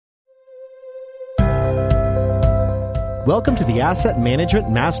Welcome to the Asset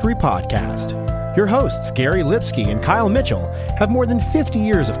Management Mastery Podcast. Your hosts, Gary Lipsky and Kyle Mitchell, have more than 50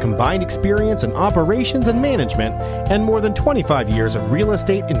 years of combined experience in operations and management and more than 25 years of real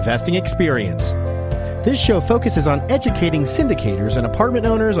estate investing experience. This show focuses on educating syndicators and apartment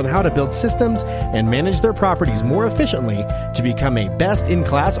owners on how to build systems and manage their properties more efficiently to become a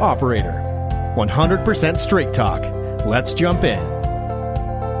best-in-class operator. 100% straight talk. Let's jump in.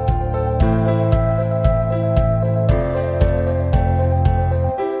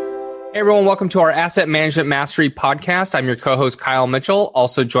 Hey everyone, welcome to our Asset Management Mastery Podcast. I'm your co-host Kyle Mitchell,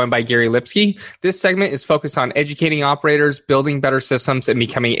 also joined by Gary Lipsky. This segment is focused on educating operators, building better systems, and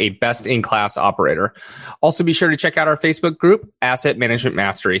becoming a best-in-class operator. Also be sure to check out our Facebook group, Asset Management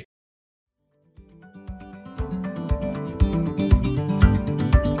Mastery.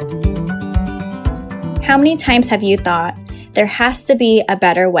 How many times have you thought, there has to be a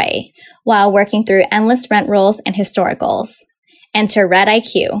better way, while working through endless rent rolls and historicals? Enter Red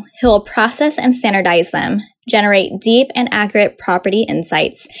IQ, who will process and standardize them, generate deep and accurate property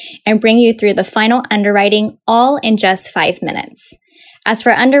insights, and bring you through the final underwriting all in just 5 minutes. As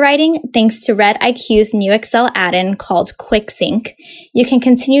for underwriting, thanks to Red IQ's new Excel add-in called QuickSync, you can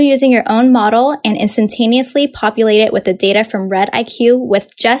continue using your own model and instantaneously populate it with the data from Red IQ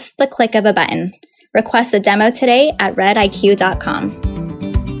with just the click of a button. Request a demo today at rediq.com.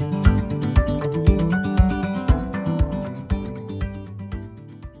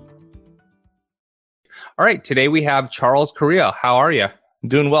 All right, today we have Charles Correa. How are you?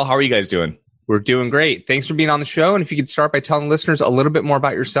 Doing well. How are you guys doing? We're doing great. Thanks for being on the show. And if you could start by telling listeners a little bit more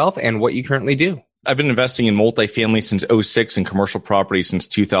about yourself and what you currently do. I've been investing in multifamily since '06 and commercial property since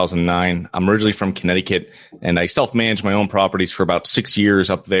 2009. I'm originally from Connecticut, and I self-managed my own properties for about 6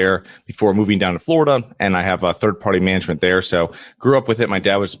 years up there before moving down to Florida, and I have a third-party management there. So grew up with it. My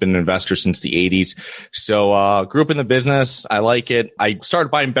dad has been an investor since the 80s. So grew up in the business. I like it. I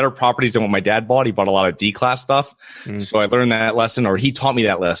started buying better properties than what my dad bought. He bought a lot of D-class stuff. So I learned that lesson, or he taught me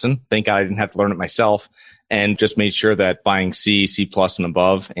that lesson. Thank God I didn't have to learn it myself, and just made sure that buying C+, and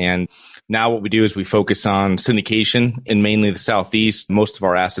above. And now what we do is we focus on syndication in mainly the Southeast. Most of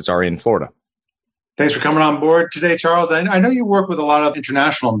our assets are in Florida. Thanks for coming on board today, Charles. I know you work with a lot of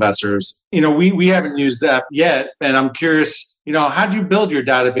international investors. We haven't used that yet, and I'm curious, how do you build your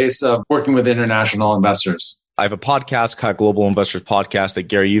database of working with international investors? I have a podcast called Global Investors Podcast that,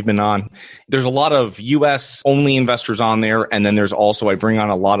 Gary, you've been on. There's a lot of U.S. only investors on there. And then there's also, I bring on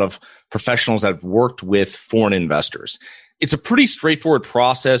a lot of professionals that have worked with foreign investors. It's a pretty straightforward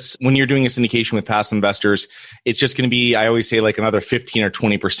process. When you're doing a syndication with passive investors, it's just going to be, I always say, like another 15 or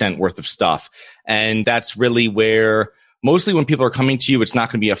 20% worth of stuff. And that's really where mostly when people are coming to you, it's not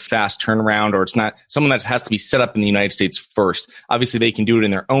going to be a fast turnaround, or it's not someone that has to be set up in the United States first. Obviously, they can do it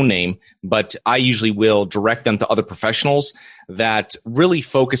in their own name, but I usually will direct them to other professionals that really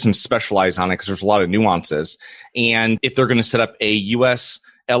focus and specialize on it because there's a lot of nuances. And if they're going to set up a U.S.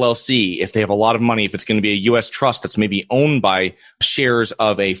 LLC, if they have a lot of money, if it's going to be a U.S. trust that's maybe owned by shares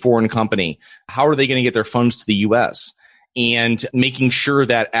of a foreign company, how are they going to get their funds to the U.S.? And making sure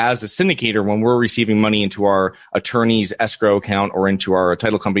that as a syndicator, when we're receiving money into our attorney's escrow account or into our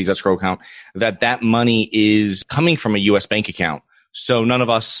title company's escrow account, that money is coming from a U.S. bank account. So none of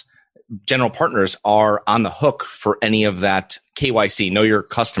us general partners are on the hook for any of that KYC, know your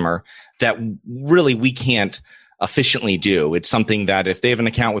customer, that really we can't efficiently do. It's something that if they have an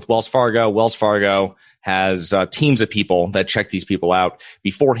account with Wells Fargo has teams of people that check these people out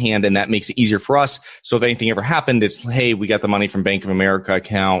beforehand, and that makes it easier for us. So if anything ever happened, it's, hey, we got the money from Bank of America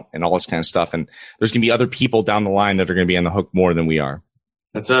account and all this kind of stuff. And there's going to be other people down the line that are going to be on the hook more than we are.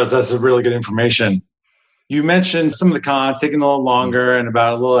 That's a really good information. You mentioned some of the cons, taking a little longer and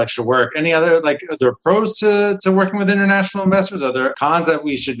about a little extra work. Any other, are there pros to working with international investors? Are there cons that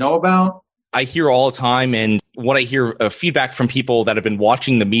we should know about? I hear all the time, and what I hear feedback from people that have been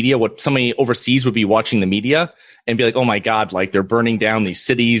watching the media, what somebody overseas would be watching the media and be like, oh my God, like they're burning down these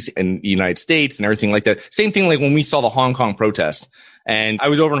cities in the United States and everything like that. Same thing like when we saw the Hong Kong protests. And I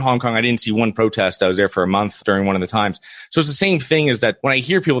was over in Hong Kong. I didn't see one protest. I was there for a month during one of the times. So it's the same thing, is that when I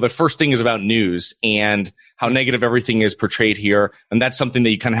hear people, the first thing is about news and how negative everything is portrayed here. And that's something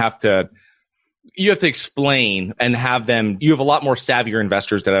that you kind of have to explain and have them. You have a lot more savvier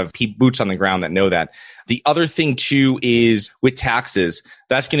investors that have boots on the ground that know that. The other thing too is with taxes,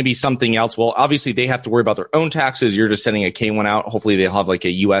 that's going to be something else. Well, obviously they have to worry about their own taxes. You're just sending a K1 out. Hopefully they'll have like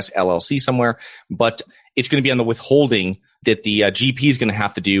a US LLC somewhere, but it's going to be on the withholding that the GP is going to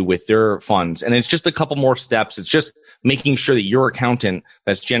have to do with their funds. And it's just a couple more steps. It's just making sure that your accountant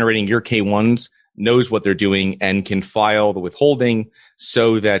that's generating your K1s knows what they're doing and can file the withholding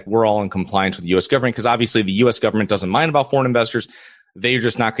so that we're all in compliance with the U.S. government. Because obviously the U.S. government doesn't mind about foreign investors. They're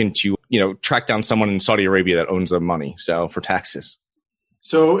just not going to, track down someone in Saudi Arabia that owns them money. So for taxes.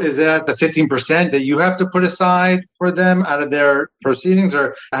 So is that the 15% that you have to put aside for them out of their proceedings,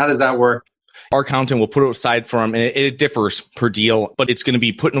 or how does that work? Our accountant will put it aside for them, and it differs per deal, but it's going to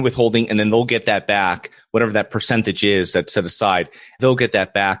be put in withholding, and then they'll get that back, whatever that percentage is that's set aside. They'll get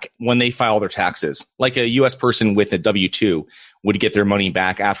that back when they file their taxes. Like a U.S. person with a W-2 would get their money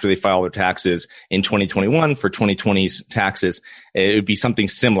back after they file their taxes in 2021 for 2020's taxes. It would be something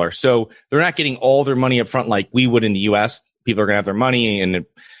similar. So they're not getting all their money up front like we would in the U.S. People are going to have their money, and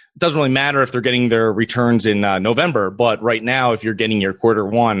it doesn't really matter if they're getting their returns in November. But right now, if you're getting your quarter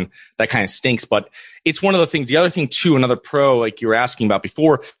one, that kind of stinks. But it's one of the things. The other thing, too, another pro, like you were asking about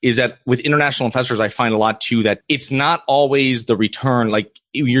before, is that with international investors, I find a lot, too, that it's not always the return. Like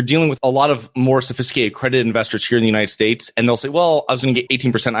you're dealing with a lot of more sophisticated credit investors here in the United States, and they'll say, well, I was going to get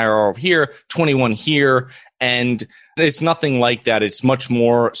 18% IRR over here, 21 here. And it's nothing like that. It's much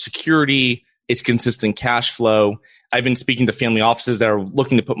more security. It's consistent cash flow. I've been speaking to family offices that are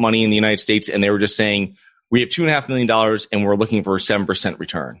looking to put money in the United States, and they were just saying, we have $2.5 million and we're looking for a 7%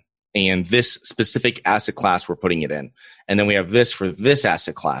 return. And this specific asset class, we're putting it in. And then we have this for this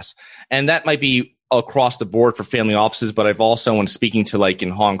asset class. And that might be across the board for family offices, but I've also, when speaking to like in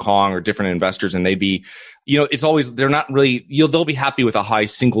Hong Kong or different investors, and they'd be, it's always, they're not really, they'll be happy with a high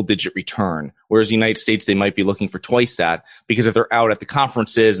single digit return. Whereas the United States, they might be looking for twice that, because if they're out at the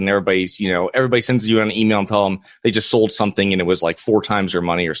conferences and everybody's, everybody sends you an email and tell them they just sold something and it was like 4 times their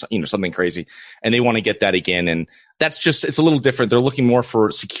money or something crazy. And they want to get that again. And that's just, it's a little different. They're looking more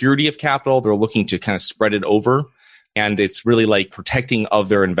for security of capital. They're looking to kind of spread it over. And it's really like protecting of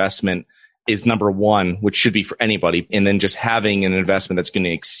their investment is number one, which should be for anybody. And then just having an investment that's going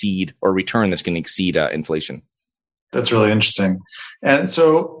to exceed, or return that's going to exceed inflation. That's really interesting. And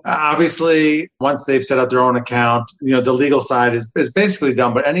so obviously, once they've set up their own account, the legal side is basically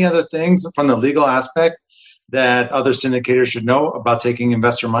done. But any other things from the legal aspect that other syndicators should know about taking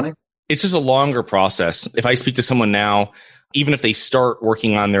investor money? It's just a longer process. If I speak to someone now, even if they start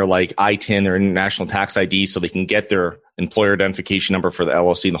working on their like ITIN, their international tax ID, so they can get their employer identification number for the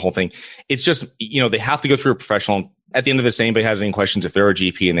LLC and the whole thing, it's just, they have to go through a professional. At the end of this, anybody has any questions, if they're a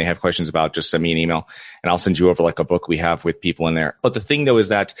GP and they have questions about, just send me an email and I'll send you over like a book we have with people in there. But the thing though is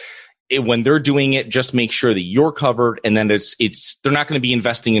that when they're doing it, just make sure that you're covered, and then they're not going to be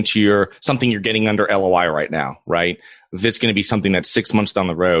investing into something you're getting under LOI right now, right? That's going to be something that's 6 months down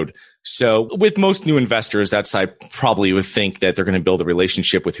the road. So with most new investors, I probably would think that they're going to build a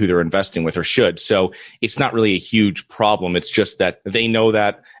relationship with who they're investing with, or should. So it's not really a huge problem. It's just that they know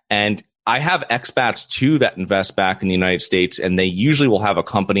that. And I have expats too that invest back in the United States, and they usually will have a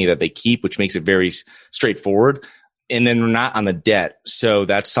company that they keep, which makes it very straightforward. And then they're not on the debt. So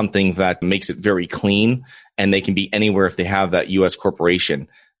that's something that makes it very clean, and they can be anywhere if they have that U.S. corporation.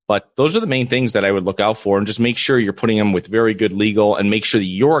 But those are the main things that I would look out for, and just make sure you're putting them with very good legal, and make sure that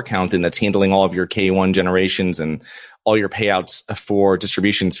your accountant that's handling all of your K1 generations and all your payouts for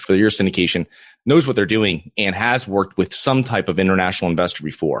distributions for your syndication knows what they're doing and has worked with some type of international investor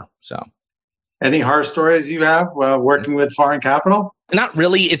before. So, any horror stories you have working with foreign capital? Not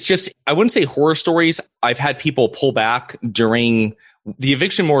really. It's just, I wouldn't say horror stories. I've had people pull back during the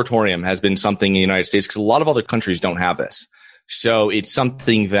eviction moratorium has been something in the United States, because a lot of other countries don't have this. So it's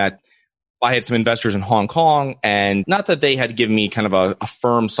something that I had some investors in Hong Kong, and not that they had given me kind of a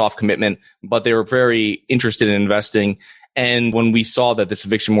firm, soft commitment, but they were very interested in investing. And when we saw that this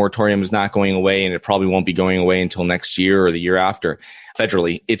eviction moratorium is not going away, and it probably won't be going away until next year or the year after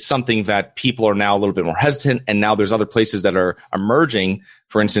federally, it's something that people are now a little bit more hesitant. And now there's other places that are emerging,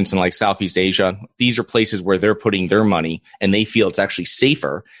 for instance, in like Southeast Asia. These are places where they're putting their money, and they feel it's actually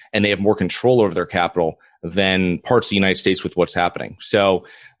safer, and they have more control over their capital than parts of the United States with what's happening. So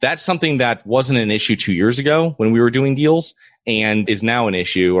that's something that wasn't an issue 2 years ago when we were doing deals, and is now an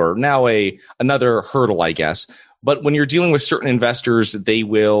issue, or now another hurdle, I guess. But when you're dealing with certain investors, they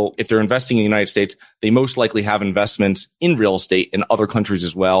will, if they're investing in the United States, they most likely have investments in real estate in other countries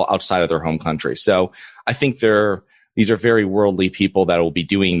as well, outside of their home country. So I think these are very worldly people that will be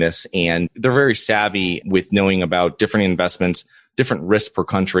doing this, and they're very savvy with knowing about different investments, different risks per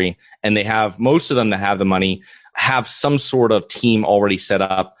country. And most of them that have the money have some sort of team already set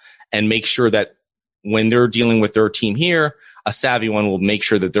up, and make sure that when they're dealing with their team here, a savvy one will make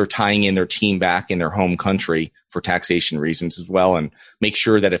sure that they're tying in their team back in their home country for taxation reasons as well, and make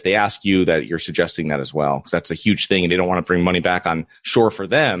sure that if they ask you, that you're suggesting that as well, because that's a huge thing, and they don't want to bring money back on shore for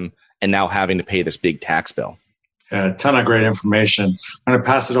them and now having to pay this big tax bill. A ton of great information. I'm going to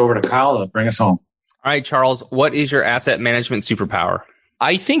pass it over to Kyle to bring us home. All right, Charles, what is your asset management superpower?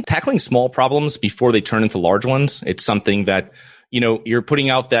 I think tackling small problems before they turn into large ones. It's something that, you're putting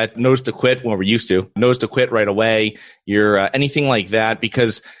out that notice to quit when we're used to. Notice to quit right away. You're anything like that,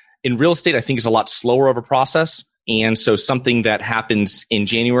 because in real estate, I think it's a lot slower of a process. And so something that happens in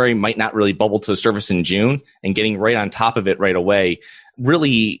January might not really bubble to the surface in June, and getting right on top of it right away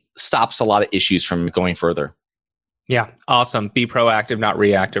really stops a lot of issues from going further. Yeah, awesome. Be proactive, not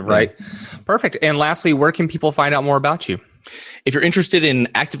reactive, right? Perfect. And lastly, where can people find out more about you? If you're interested in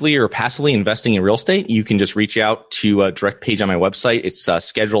actively or passively investing in real estate, you can just reach out to a direct page on my website. It's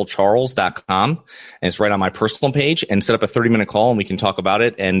schedulecharles.com, and it's right on my personal page, and set up a 30-minute call and we can talk about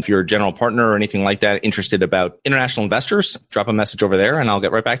it. And if you're a general partner or anything like that, interested about international investors, drop a message over there and I'll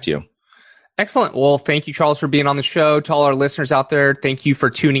get right back to you. Excellent. Well, thank you, Charles, for being on the show. To all our listeners out there, thank you for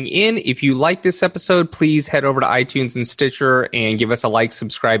tuning in. If you like this episode, please head over to iTunes and Stitcher and give us a like,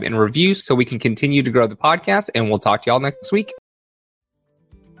 subscribe, and review so we can continue to grow the podcast. And we'll talk to y'all next week.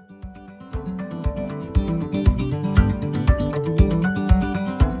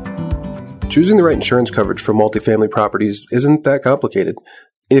 Choosing the right insurance coverage for multifamily properties isn't that complicated,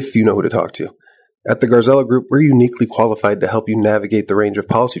 if you know who to talk to. At the Garzella Group, we're uniquely qualified to help you navigate the range of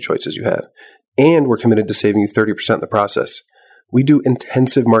policy choices you have, and we're committed to saving you 30% in the process. We do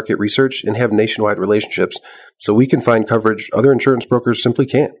intensive market research and have nationwide relationships, so we can find coverage other insurance brokers simply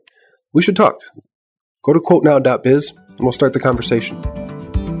can't. We should talk. Go to quotenow.biz, and we'll start the conversation.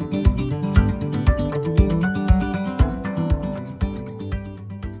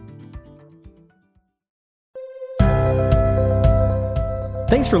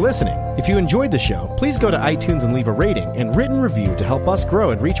 Thanks for listening. If you enjoyed the show, please go to iTunes and leave a rating and written review to help us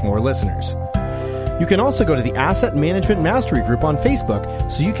grow and reach more listeners. You can also go to the Asset Management Mastery Group on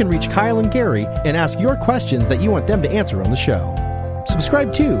Facebook so you can reach Kyle and Gary and ask your questions that you want them to answer on the show.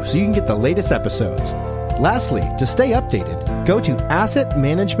 Subscribe too so you can get the latest episodes. Lastly, to stay updated, go to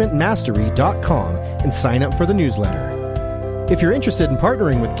assetmanagementmastery.com and sign up for the newsletter. If you're interested in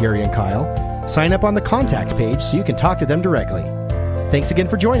partnering with Gary and Kyle, sign up on the contact page so you can talk to them directly. Thanks again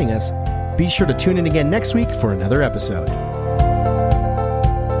for joining us. Be sure to tune in again next week for another episode.